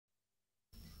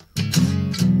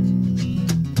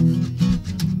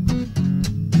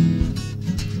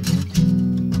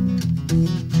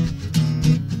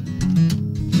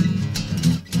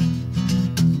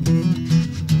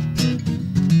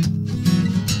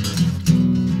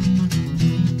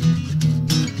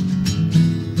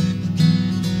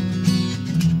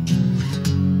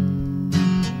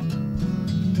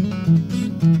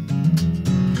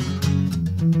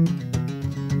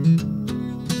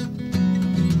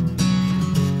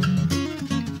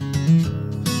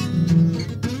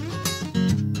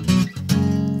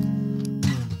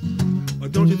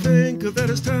that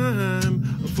it's time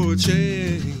for a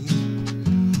change?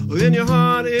 In your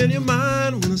heart, in your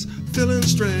mind, when it's feeling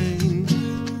strange,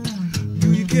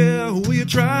 do you care? Will you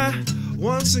try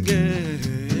once again?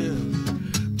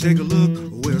 Take a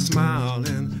look, wear a smile,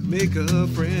 and make a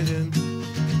friend.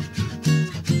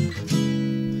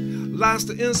 Lost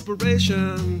the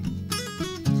inspiration,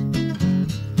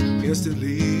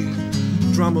 instantly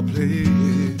drama play.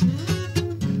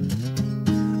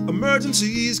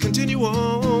 Emergencies continue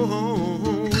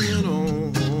on and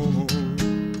on.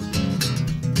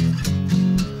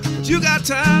 But you got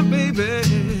time, baby,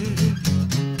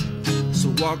 so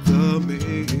walk the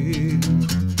maze.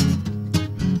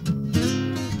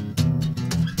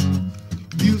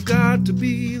 You've got to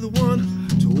be the one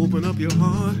to open up your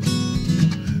heart.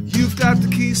 You've got the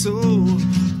key, so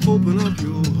open up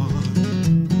your heart.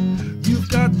 You've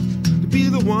got to be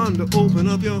the one to open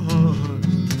up your heart.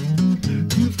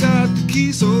 You've got the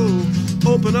key, so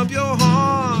open up your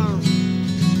heart.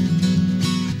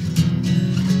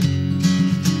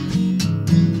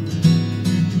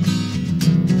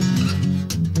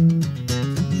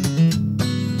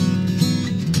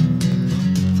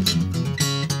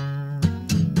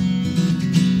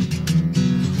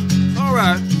 All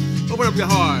right, open up your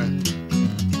heart.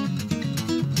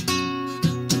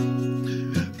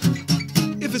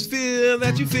 If it's fear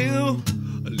that you feel,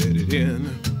 let it in.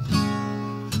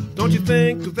 Don't you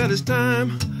think that it's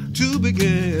time to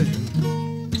begin?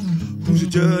 Who's your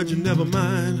judge and never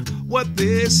mind what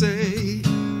they say?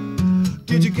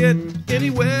 Did you get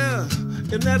anywhere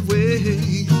in that way?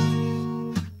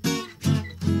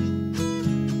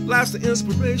 Lost the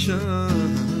inspiration,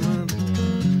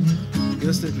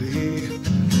 instantly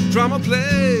drama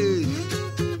play.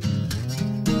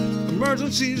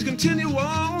 Emergencies continue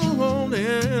on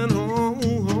and on,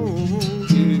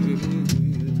 yeah.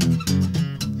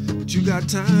 But you got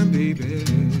time, baby,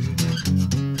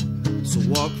 so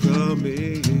walk the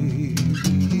maze.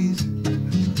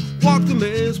 Walk the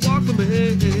maze, walk the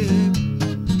maze.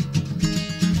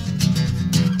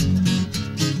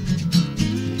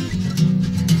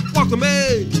 Walk the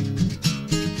maze.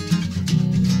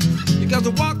 You got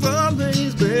to walk the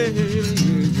maze, baby.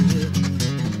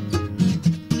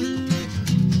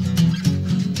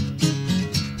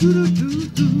 Do do do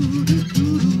do do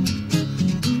do do.